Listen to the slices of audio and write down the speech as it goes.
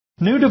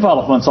New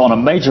developments on a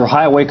major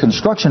highway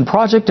construction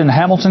project in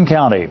Hamilton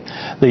County.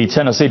 The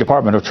Tennessee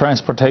Department of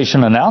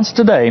Transportation announced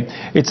today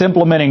it's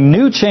implementing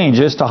new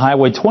changes to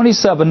Highway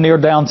 27 near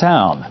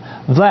downtown.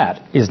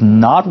 That is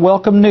not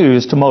welcome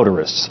news to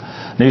motorists.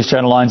 News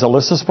Channel 9's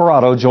Alyssa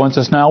Spirato joins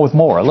us now with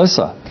more.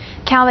 Alyssa.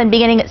 Calvin,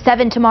 beginning at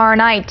 7 tomorrow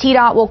night,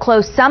 TDOT will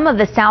close some of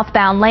the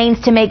southbound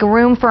lanes to make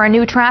room for a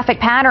new traffic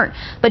pattern.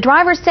 But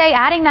drivers say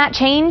adding that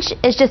change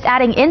is just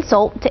adding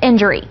insult to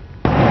injury.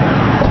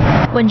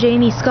 When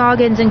Jami,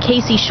 Scoggins, and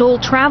Schull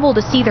travel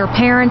to see their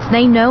parents,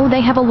 they know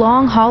they have a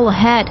long haul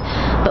ahead.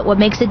 But what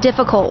makes it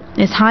difficult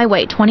is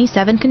Highway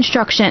 27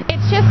 construction.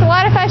 It's just a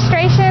lot of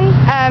frustration.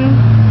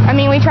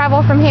 We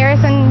travel from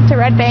Harrison to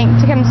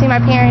Redbank to come see my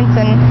parents,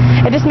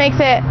 and it just makes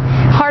it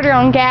harder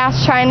on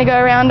gas trying to go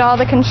around all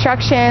the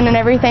construction and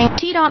everything.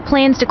 TDOT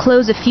plans to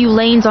close a few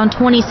lanes on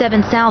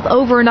 27 South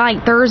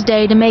overnight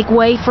Thursday to make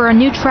way for a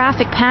new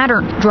traffic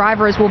pattern.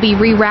 Drivers will be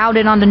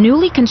rerouted onto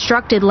newly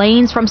constructed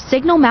lanes from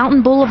Signal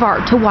Mountain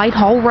Boulevard to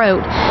Whitehall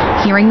Road.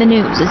 Hearing the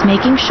news is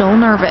making Shull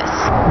nervous.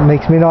 It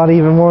makes me not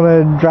even want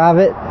to drive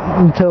it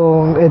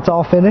until it's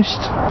all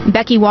finished.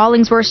 Becky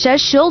Wallingsford says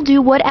she'll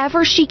do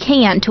whatever she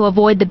can to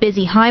avoid the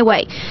busy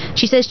highway.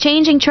 She says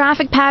changing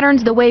traffic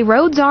patterns the way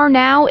roads are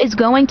now is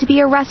going to be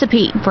a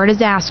recipe for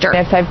disaster.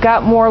 If they've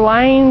got more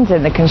lanes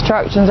and the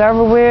construction's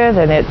over with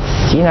and it's,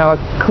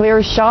 a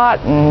clear shot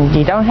and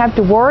you don't have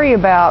to worry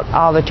about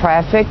all the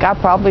traffic, I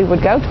probably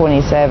would go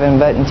 27,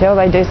 but until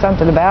they do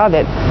something about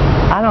it,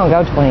 I don't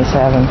go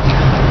 27.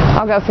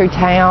 I'll go through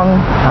town.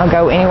 I'll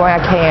go anywhere I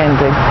can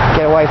to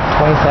get away from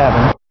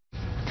 27.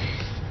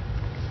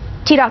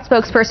 TDOT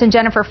spokesperson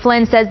Jennifer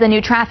Flynn says the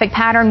new traffic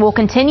pattern will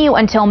continue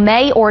until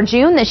May or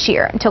June this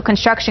year, until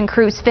construction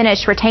crews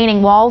finish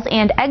retaining walls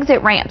and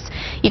exit ramps.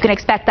 You can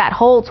expect that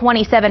whole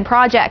 27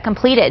 project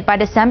completed by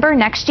December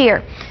next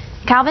year.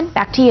 Calvin,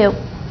 back to you.